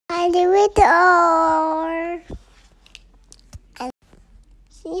I do it all.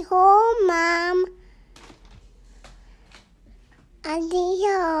 See home, Mom. I see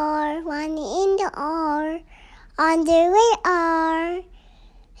her running in the R. On the way R.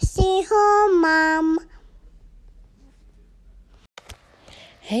 See home, Mom.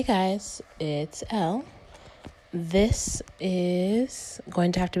 Hey guys, it's Elle. This is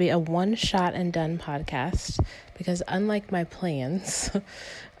going to have to be a one-shot and done podcast because unlike my plans,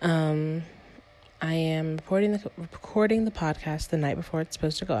 I am recording the podcast the night before it's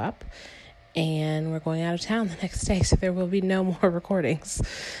supposed to go up, and we're going out of town the next day, so there will be no more recordings.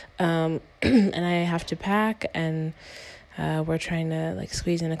 And I have to pack, and we're trying to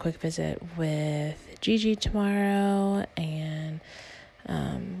squeeze in a quick visit with Gigi tomorrow, and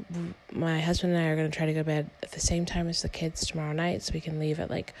my husband and I are going to try to go to bed at the same time as the kids tomorrow night, so we can leave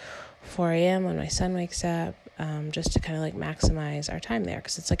at 4 a.m. when my son wakes up, just to kind of maximize our time there,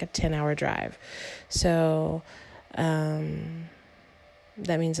 because it's a 10-hour drive. So that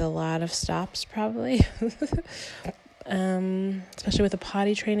means a lot of stops probably, especially with a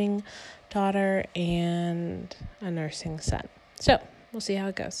potty training daughter and a nursing son. So we'll see how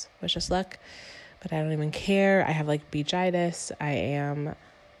it goes. Wish us luck. But I don't even care. I have beachitis. I am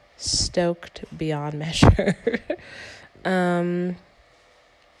stoked beyond measure.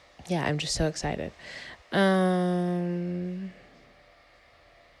 Yeah, I'm just so excited. I'm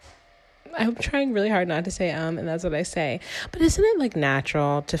trying really hard not to say and that's what I say. But isn't it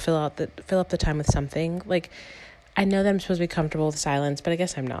natural to fill up the time with something? I know that I'm supposed to be comfortable with silence, but I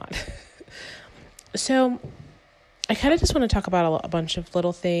guess I'm not. So I kind of just want to talk about a bunch of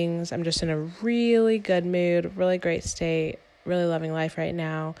little things. I'm just in a really good mood, really great state, really loving life right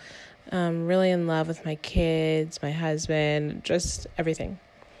now. Really in love with my kids, my husband, just everything.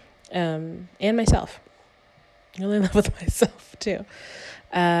 And myself. Really in love with myself too.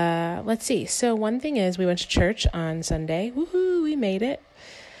 Let's see. So one thing is we went to church on Sunday. Woohoo, we made it.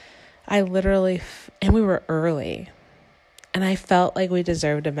 And we were early. And I felt like we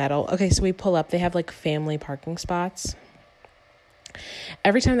deserved a medal. Okay, so we pull up. They have family parking spots.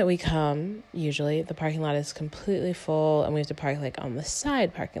 Every time that we come, usually the parking lot is completely full, and we have to park on the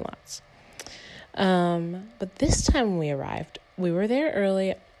side parking lots. But this time when we arrived, we were there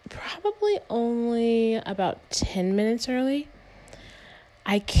early, probably only about 10 minutes early.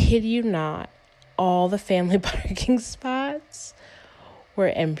 I kid you not, all the family parking spots were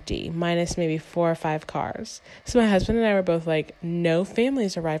empty, minus maybe 4 or 5 cars. So my husband and I were both no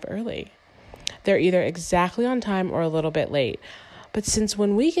families arrive early. They're either exactly on time or a little bit late. But since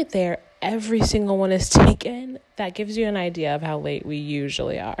when we get there, every single one is taken, that gives you an idea of how late we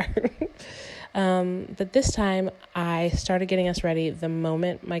usually are. But this time, I started getting us ready the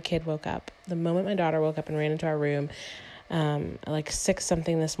moment my kid woke up. The moment my daughter woke up and ran into our room, at 6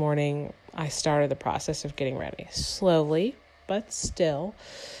 something this morning, I started the process of getting ready. Slowly, but still.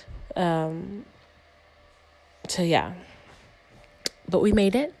 So yeah. But we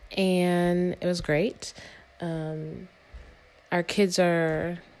made it, and it was great. Our kids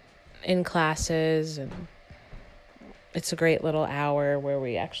are in classes, and it's a great little hour where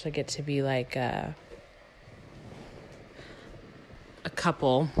we actually get to be a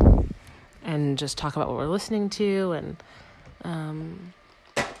couple and just talk about what we're listening to. And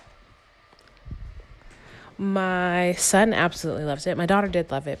my son absolutely loves it. My daughter did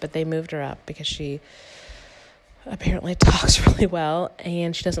love it, but they moved her up because she apparently talks really well,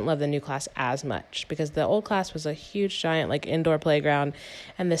 and she doesn't love the new class as much because the old class was a huge giant indoor playground,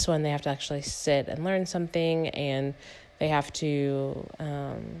 and this one they have to actually sit and learn something, and they have to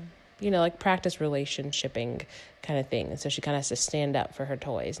practice relationshiping kind of thing. And so she kind of has to stand up for her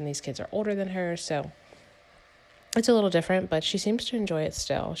toys, and these kids are older than her, so it's a little different, but she seems to enjoy it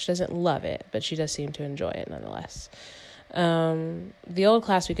still. She doesn't love it, but she does seem to enjoy it nonetheless. The old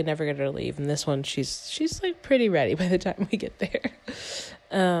class, we could never get her to leave. And this one, she's pretty ready by the time we get there.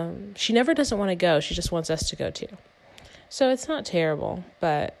 She never doesn't want to go. She just wants us to go too. So it's not terrible,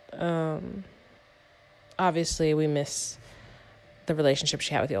 but, obviously we miss the relationship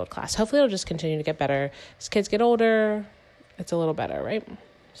she had with the old class. Hopefully it'll just continue to get better. As kids get older, it's a little better, right?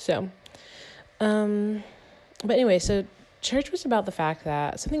 So, but anyway, so church was about the fact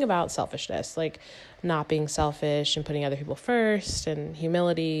that something about selfishness, not being selfish and putting other people first, and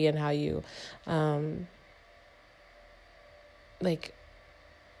humility, and how you, when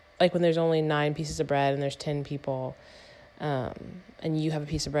there's only 9 pieces of bread and there's 10 people, and you have a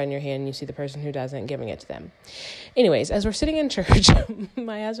piece of bread in your hand and you see the person who doesn't, giving it to them. Anyways, as we're sitting in church,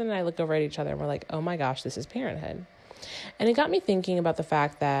 my husband and I look over at each other and we're like, oh my gosh, this is parenthood. And it got me thinking about the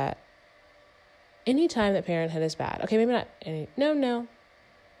fact that any time that parenthood is bad, okay, maybe not any, no,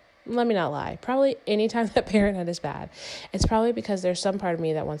 let me not lie. Probably anytime that parenthood is bad, it's probably because there's some part of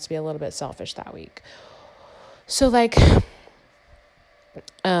me that wants to be a little bit selfish that week. So like,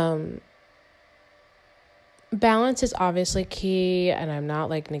 balance is obviously key, and I'm not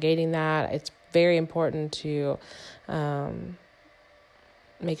like negating that. It's very important to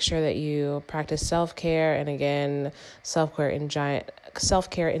make sure that you practice self-care, and again, self-care in giant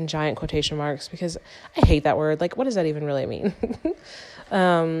quotation marks, because I hate that word. Like, what does that even really mean?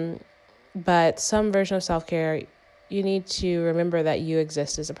 But some version of self-care, you need to remember that you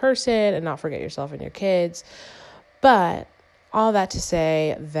exist as a person and not forget yourself and your kids. But all that to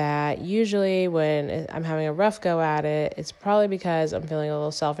say that usually when I'm having a rough go at it, it's probably because I'm feeling a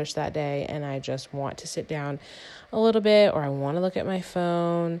little selfish that day and I just want to sit down a little bit, or I want to look at my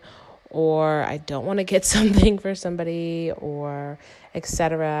phone, or I don't want to get something for somebody, or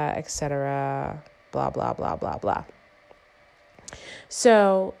etc., blah, blah, blah, blah, blah.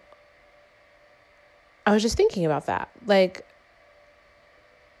 So I was just thinking about that. Like,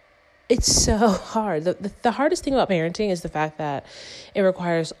 it's so hard. The hardest thing about parenting is the fact that it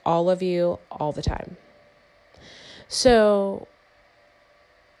requires all of you all the time. So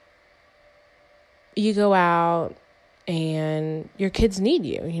you go out and your kids need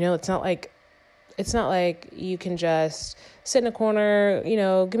you. You know, it's not like you can just sit in a corner, you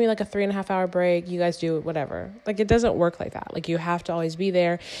know, give me like a 3.5 hour break. You guys do whatever. Like, it doesn't work like that. Like, you have to always be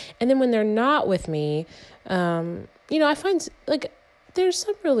there. And then when they're not with me, you know, I find like there's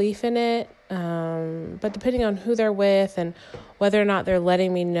some relief in it. But depending on who they're with and whether or not they're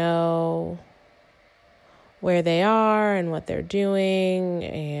letting me know where they are and what they're doing.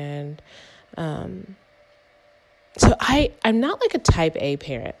 And, so I'm not like a type A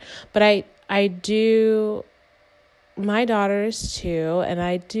parent, but I do, my daughter's too, and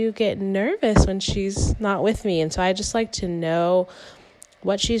I do get nervous when she's not with me. And so I just like to know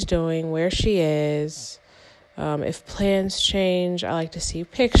what she's doing, where she is. If plans change, I like to see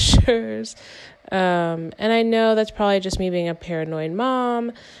pictures. And I know that's probably just me being a paranoid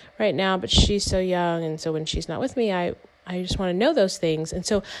mom right now, but she's so young. And so when she's not with me, I just want to know those things. And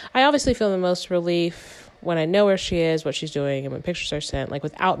so I obviously feel the most relief when I know where she is, what she's doing, and when pictures are sent, like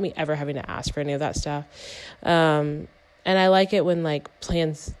without me ever having to ask for any of that stuff. And I like it when like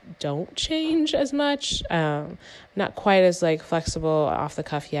plans don't change as much. Not quite as like flexible off the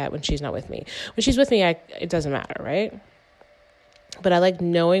cuff yet when she's not with me. When she's with me, it doesn't matter, right? But I like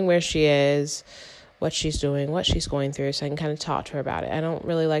knowing where she is, what she's doing, what she's going through, so I can kind of talk to her about it. I don't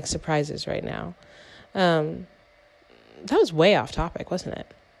really like surprises right now. That was way off topic, wasn't it?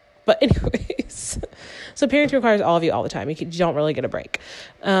 But anyways, so parenting requires all of you all the time. You don't really get a break.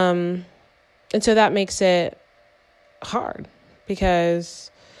 And so that makes it hard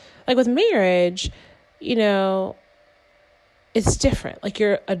because like with marriage, you know, it's different. Like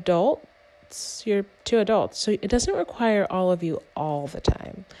you're two adults. So it doesn't require all of you all the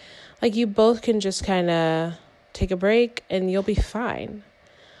time. Like you both can just kind of take a break and you'll be fine.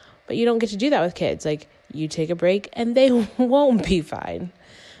 But you don't get to do that with kids. Like you take a break and they won't be fine.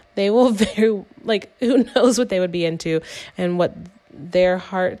 They will who knows what they would be into and what their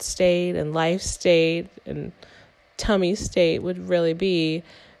heart state and life state and tummy state would really be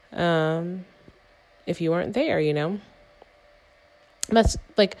if you weren't there, you know? That's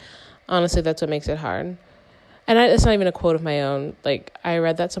like, honestly, that's what makes it hard. And it's not even a quote of my own. Like, I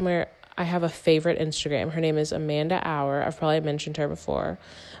read that somewhere. I have a favorite Instagram. Her name is Amanda Auer. I've probably mentioned her before.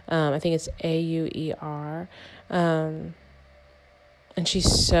 I think it's Auer. And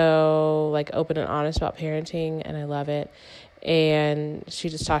she's so like open and honest about parenting, and I love it. And she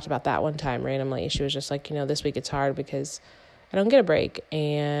just talked about that one time randomly. She was just like, you know, this week it's hard because I don't get a break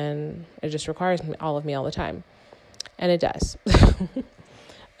and it just requires all of me all the time. And it does.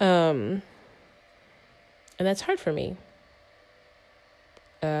 And that's hard for me.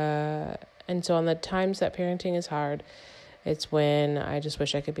 And so on the times that parenting is hard, it's when I just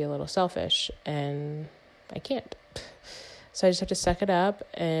wish I could be a little selfish and I can't. So I just have to suck it up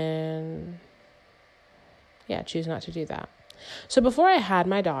and choose not to do that. So before I had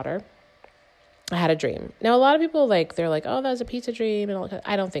my daughter, I had a dream. Now, a lot of people they're like, oh, that was a pizza dream. And all that.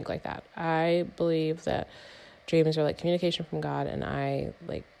 I don't think like that. I believe that dreams are like communication from God, and I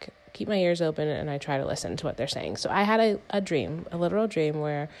keep my ears open and I try to listen to what they're saying. So I had a dream, a literal dream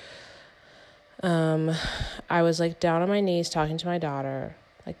where I was down on my knees talking to my daughter,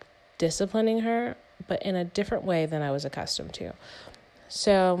 disciplining her, but in a different way than I was accustomed to.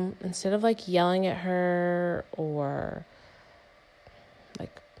 So instead of yelling at her or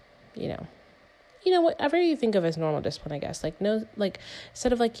whatever you think of as normal discipline, I guess,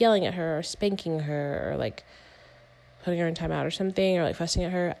 instead of yelling at her or spanking her or putting her in timeout or something, or like fussing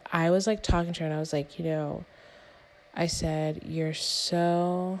at her, I was like talking to her and I was like, I said, you're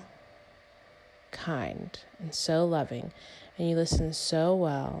so kind and so loving and you listen so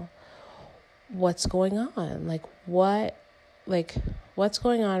well. What's going on? What's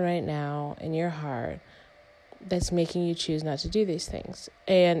going on right now in your heart that's making you choose not to do these things?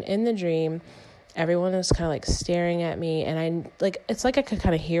 And in the dream, everyone was kind of like staring at me, and it's like I could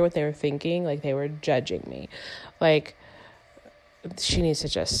kind of hear what they were thinking, like they were judging me, like she needs to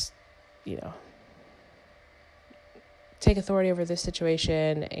just, take authority over this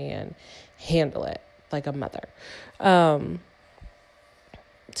situation and handle it like a mother.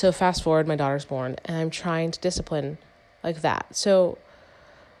 So fast forward, my daughter's born, and I'm trying to discipline like that. So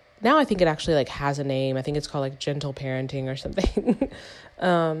now I think it actually like has a name. I think it's called like gentle parenting or something.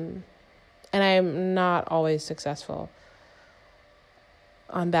 And I'm not always successful.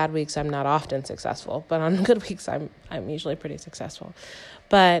 On bad weeks, I'm not often successful, but on good weeks, I'm usually pretty successful.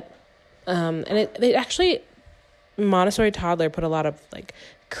 But and it actually, Montessori toddler put a lot of like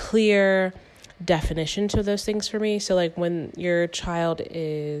clear definition to those things for me. So like when your child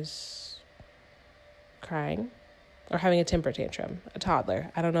is crying or having a temper tantrum, a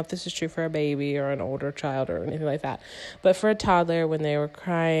toddler, I don't know if this is true for a baby or an older child or anything like that, but for a toddler, when they were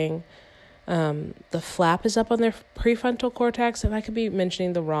crying, the flap is up on their prefrontal cortex, and I could be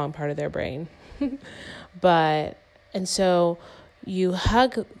mentioning the wrong part of their brain. And so you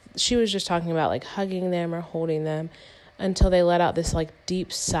hug, she was just talking about like hugging them or holding them until they let out this like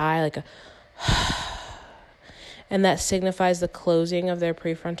deep sigh, like a, and that signifies the closing of their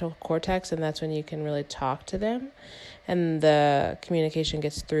prefrontal cortex. And that's when you can really talk to them and the communication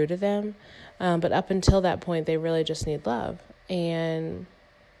gets through to them. But up until that point, they really just need love. And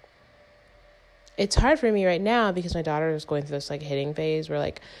it's hard for me right now because my daughter is going through this like hitting phase where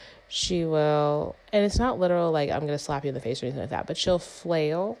like she will, and it's not literal like I'm going to slap you in the face or anything like that, but she'll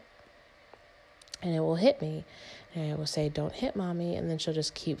flail and it will hit me. And I will say, don't hit mommy. And then she'll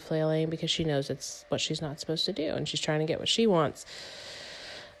just keep flailing because she knows it's what she's not supposed to do. And she's trying to get what she wants.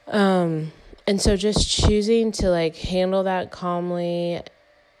 And so just choosing to like handle that calmly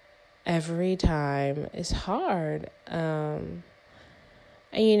every time is hard. And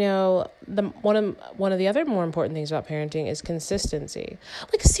one of the other more important things about parenting is consistency.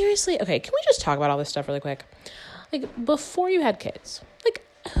 Like seriously, okay, can we just talk about all this stuff really quick? Like before you had kids, like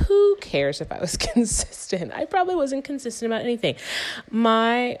who cares if I was consistent? I probably wasn't consistent about anything.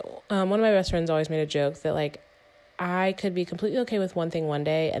 One of my best friends always made a joke that like I could be completely okay with one thing one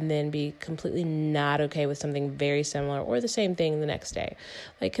day and then be completely not okay with something very similar or the same thing the next day.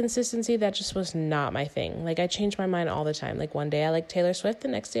 Like consistency, that just was not my thing. Like I changed my mind all the time. Like one day I like Taylor Swift, the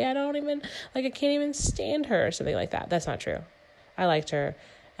next day I can't even stand her or something like that. That's not true. I liked her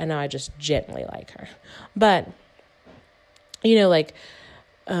and now I just gently like her. But,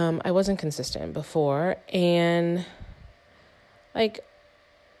 I wasn't consistent before, and like,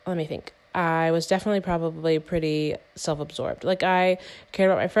 let me think. I was definitely probably pretty self-absorbed. Like I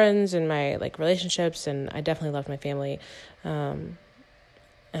cared about my friends and my like relationships, and I definitely loved my family, and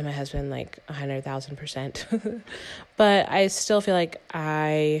my husband like 100,000%. But I still feel like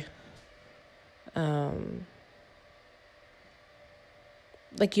I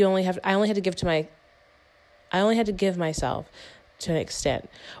only had to give myself to an extent,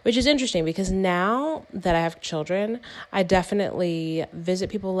 which is interesting because now that I have children, I definitely visit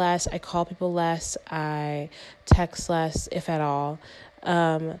people less. I call people less. I text less, if at all.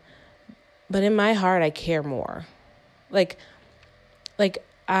 But in my heart, I care more. Like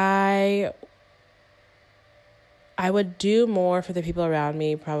I would do more for the people around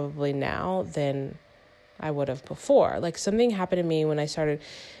me probably now than I would have before. Like something happened to me when I started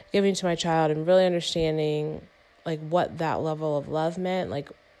giving to my child and really understanding like what that level of love meant. Like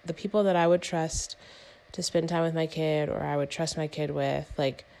the people that I would trust to spend time with my kid, or I would trust my kid with,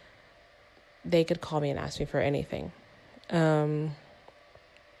 like they could call me and ask me for anything. I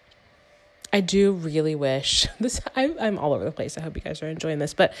do really wish I'm all over the place. I hope you guys are enjoying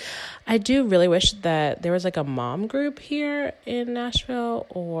this, but I do really wish that there was like a mom group here in Nashville,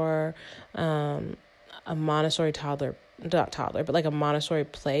 or a Montessori not toddler, but like a Montessori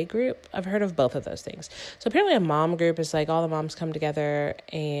play group. I've heard of both of those things. So apparently a mom group is like all the moms come together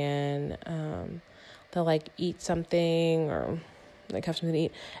and they'll like eat something or like have something to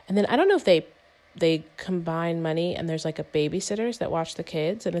eat. And then I don't know if they combine money and there's like a babysitters that watch the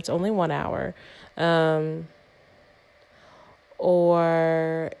kids and it's only 1 hour.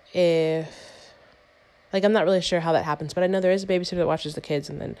 Or if like, I'm not really sure how that happens, but I know there is a babysitter that watches the kids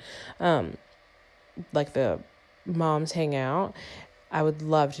and then like the moms hang out. I would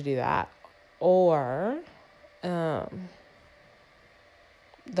love to do that. Or the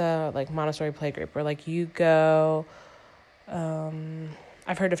like Montessori playgroup where like you go,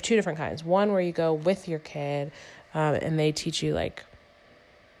 I've heard of two different kinds. One where you go with your kid, and they teach you like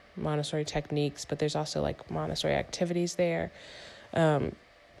Montessori techniques, but there's also like Montessori activities there.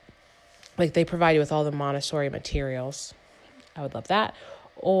 Like they provide you with all the Montessori materials. I would love that.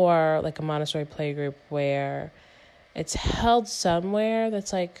 Or like a Montessori playgroup where it's held somewhere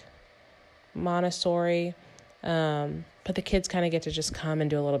that's like Montessori, but the kids kind of get to just come and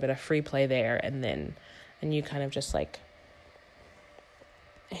do a little bit of free play there, and you kind of just like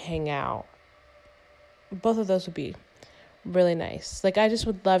hang out. Both of those would be really nice. Like I just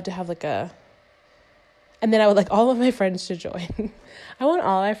would love to have like and then I would like all of my friends to join. I want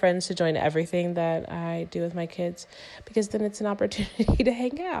all my friends to join everything that I do with my kids, because then it's an opportunity to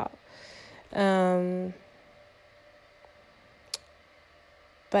hang out.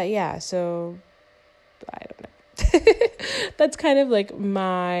 But yeah, so I don't know. That's kind of like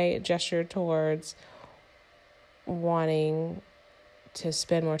my gesture towards wanting to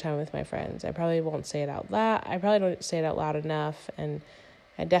spend more time with my friends. I probably won't say it out loud. I probably don't say it out loud enough, and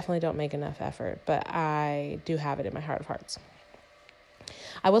I definitely don't make enough effort, but I do have it in my heart of hearts.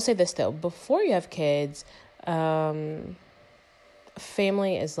 I will say this though, before you have kids,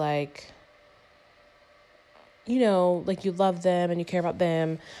 family is like, you know, like you love them and you care about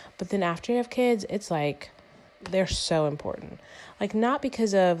them, but then after you have kids, it's like, they're so important. Like not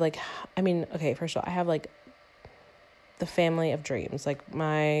because of like, I mean, okay, first of all, I have like the family of dreams, like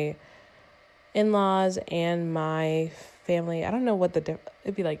my in-laws and my family. I don't know what it'd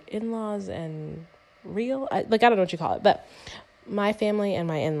be like in-laws and real, I don't know what you call it, but my family and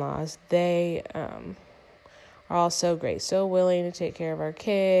my in-laws, they are all so great, so willing to take care of our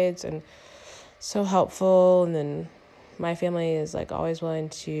kids and so helpful. And then my family is like always willing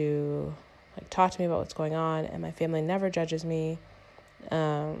to like talk to me about what's going on, and my family never judges me.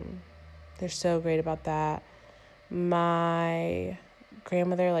 They're so great about that. My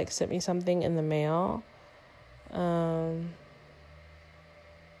grandmother like sent me something in the mail for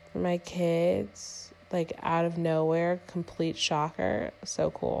my kids, like out of nowhere, complete shocker,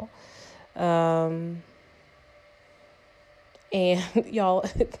 so cool. And y'all,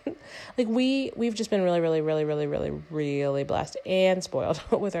 like we've just been really, really, really, really, really, really blessed and spoiled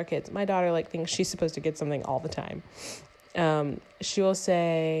with our kids. My daughter like thinks she's supposed to get something all the time. She will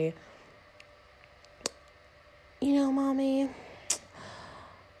say, you know, Mommy,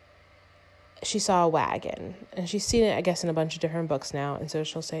 she saw a wagon, and she's seen it, I guess, in a bunch of different books now. And so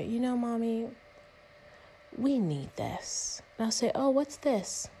she'll say, you know, Mommy, we need this. And I'll say, oh, what's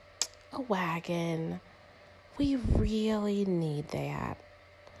this? A wagon. We really need that.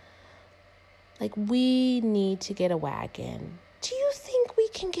 Like, we need to get a wagon. Do you think we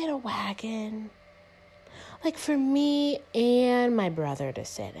can get a wagon? Like, for me and my brother to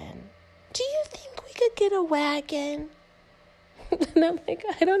sit in. Do you think we could get a wagon? And I'm like,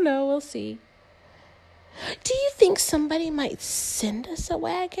 I don't know. We'll see. Do you think somebody might send us a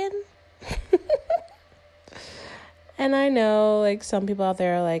wagon? And I know, like, some people out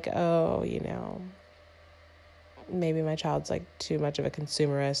there are like, oh, you know, maybe my child's like too much of a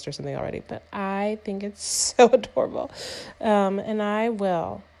consumerist or something already, but I think it's so adorable. And I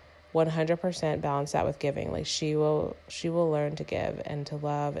will 100% balance that with giving. Like she will learn to give and to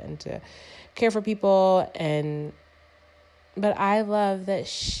love and to care for people. But I love that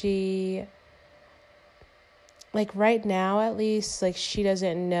she, like right now at least, like she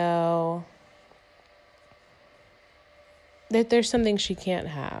doesn't know that there's something she can't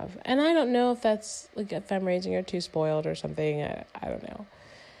have. And I don't know if that's like if I'm raising her too spoiled or something. I don't know.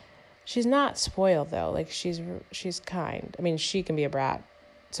 She's not spoiled though. Like she's kind. I mean, she can be a brat.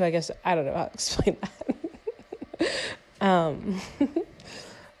 So I guess I don't know how to explain that.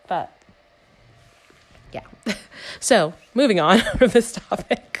 But yeah. So moving on from this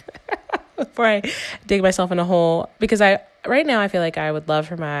topic before I dig myself in a hole, because right now I feel like I would love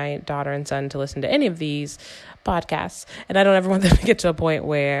for my daughter and son to listen to any of these podcasts, and I don't ever want them to get to a point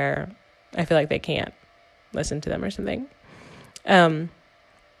where I feel like they can't listen to them or something. But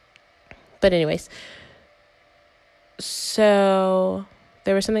anyways, so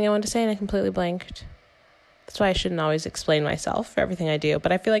there was something I wanted to say and I completely blanked. That's why I shouldn't always explain myself for everything I do,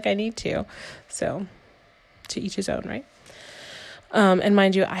 but I feel like I need to. So to each his own, right? And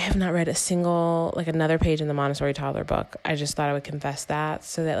mind you, I have not read a single, like another page in the Montessori toddler book. I just thought I would confess that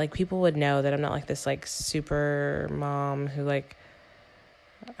so that like people would know that I'm not like this like super mom who like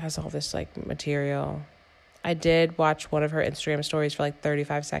has all this like material. I did watch one of her Instagram stories for like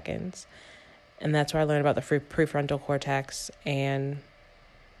 35 seconds. And that's where I learned about the prefrontal cortex and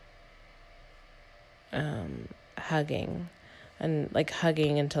hugging and like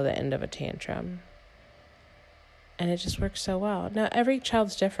hugging until the end of a tantrum. And it just works so well. Now, every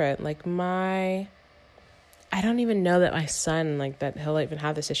child's different. Like I don't even know that my son, like that he'll even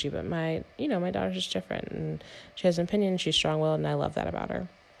have this issue, but my daughter's just different, and she has an opinion, she's strong-willed, and I love that about her.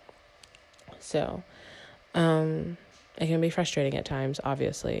 So, it can be frustrating at times,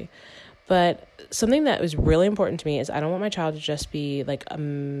 obviously. But something that was really important to me is I don't want my child to just be like oh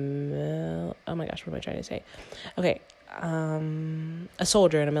my gosh, what am I trying to say? Okay, a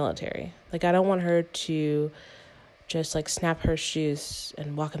soldier in a military. Like, I don't want her to just like snap her shoes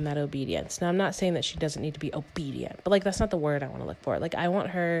and walk in that obedience. Now, I'm not saying that she doesn't need to be obedient, but like that's not the word I want to look for. Like, I want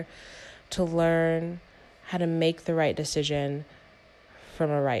her to learn how to make the right decision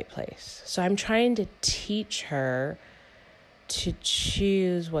from a right place. So I'm trying to teach her to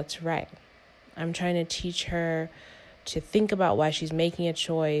choose what's right. I'm trying to teach her to think about why she's making a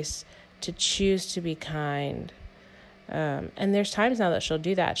choice, to choose to be kind. And there's times now that she'll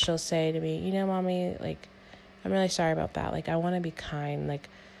do that. She'll say to me, Mommy, like, I'm really sorry about that. Like, I want to be kind. Like,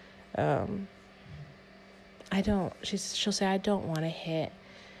 she'll say, I don't want to hit,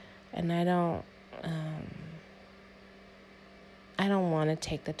 and I don't want to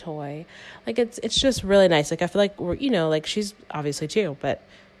take the toy. Like, it's just really nice. Like, I feel like we're, like she's obviously too, but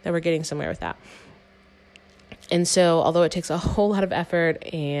that we're getting somewhere with that. And so, although it takes a whole lot of effort,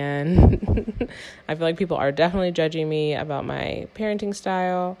 and I feel like people are definitely judging me about my parenting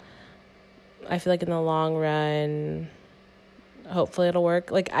style, I feel like in the long run, hopefully it'll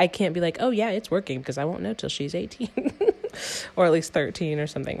work. Like, I can't be like, oh yeah, it's working, because I won't know till she's 18 or at least 13 or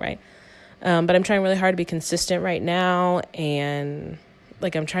something, right? But I'm trying really hard to be consistent right now, and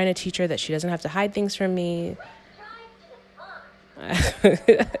like I'm trying to teach her that she doesn't have to hide things from me.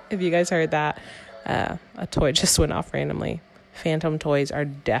 If you guys heard that, a toy just went off randomly. Phantom toys are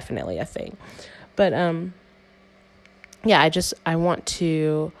definitely a thing. But yeah, I want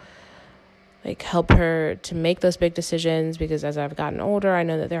to like help her to make those big decisions, because as I've gotten older, I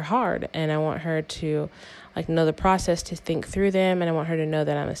know that they're hard, and I want her to like know the process to think through them, and I want her to know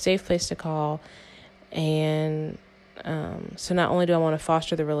that I'm a safe place to call. And so not only do I want to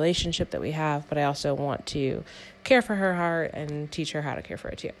foster the relationship that we have, but I also want to care for her heart and teach her how to care for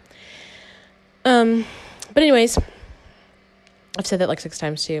it too. But anyways, I've said that like 6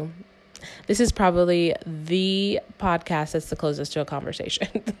 times too. This is probably the podcast that's the closest to a conversation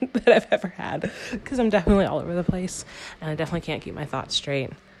that I've ever had, because I'm definitely all over the place, and I definitely can't keep my thoughts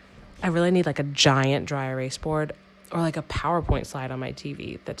straight. I really need like a giant dry erase board or like a PowerPoint slide on my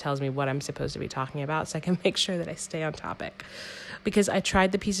TV that tells me what I'm supposed to be talking about, so I can make sure that I stay on topic. Because I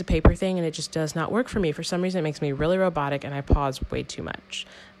tried the piece of paper thing and it just does not work for me. For some reason, it makes me really robotic, and I pause way too much.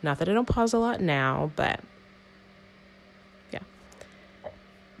 Not that I don't pause a lot now, but yeah.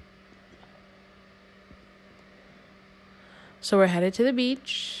 So we're headed to the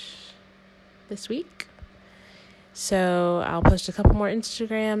beach this week. So I'll post a couple more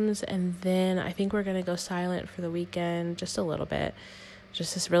Instagrams, and then I think we're going to go silent for the weekend, just a little bit,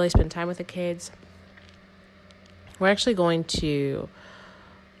 just to really spend time with the kids. We're actually going to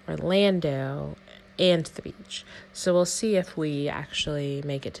Orlando and the beach. So we'll see if we actually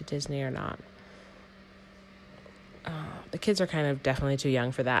make it to Disney or not. The kids are kind of definitely too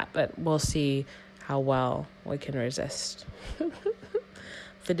young for that, but we'll see how well we can resist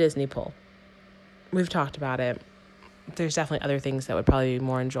the Disney pull. We've talked about it. There's definitely other things that would probably be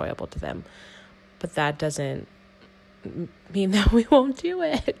more enjoyable to them, but that doesn't mean that we won't do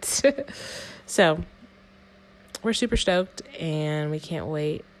it. So we're super stoked, and we can't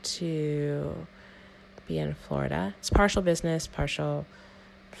wait to be in Florida. It's partial business, partial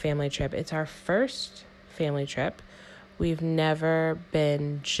family trip. It's our first family trip. We've never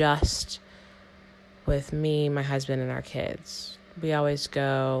been just with me, my husband, and our kids. We always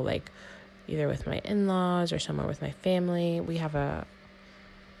go like either with my in-laws or somewhere with my family. We have an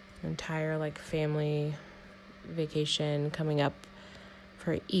entire like family vacation coming up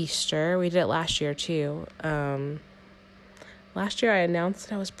for Easter. We did it last year too. Last year I announced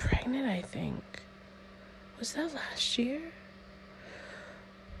that I was pregnant, I think. Was that last year?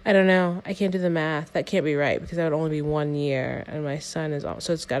 I don't know. I can't do the math. That can't be right, because that would only be 1 year, and my son is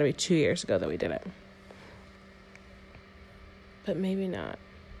so it's got to be 2 years ago that we did it. But maybe not.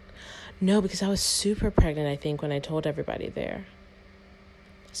 No, because I was super pregnant, I think, when I told everybody there.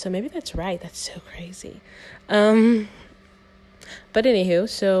 So maybe that's right. That's so crazy. But anywho,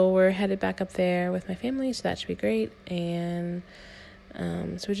 so we're headed back up there with my family, so that should be great. And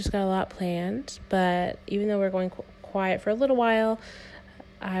so we just got a lot planned. But even though we're going quiet for a little while,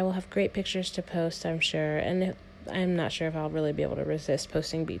 I will have great pictures to post, I'm sure. And I'm not sure if I'll really be able to resist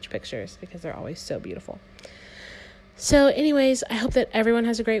posting beach pictures because they're always so beautiful. So anyways, I hope that everyone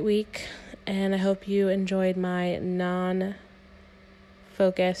has a great week, and I hope you enjoyed my non-focused,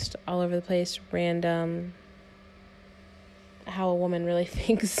 all over the place, random, how a woman really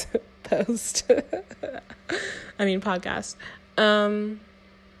thinks podcast. And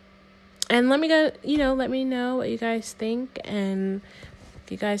let me know what you guys think, and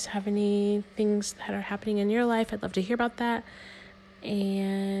if you guys have any things that are happening in your life, I'd love to hear about that.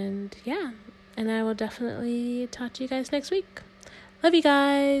 And yeah, and I will definitely talk to you guys next week. Love you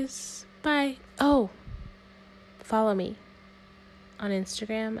guys. Bye. Oh, follow me on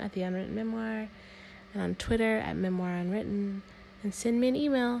Instagram at The Unwritten Memoir, and on Twitter at Memoir Unwritten, and send me an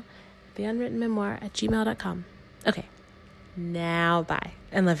email, theunwrittenmemoir@gmail.com. Okay, now bye,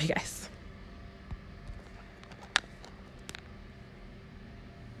 and love you guys.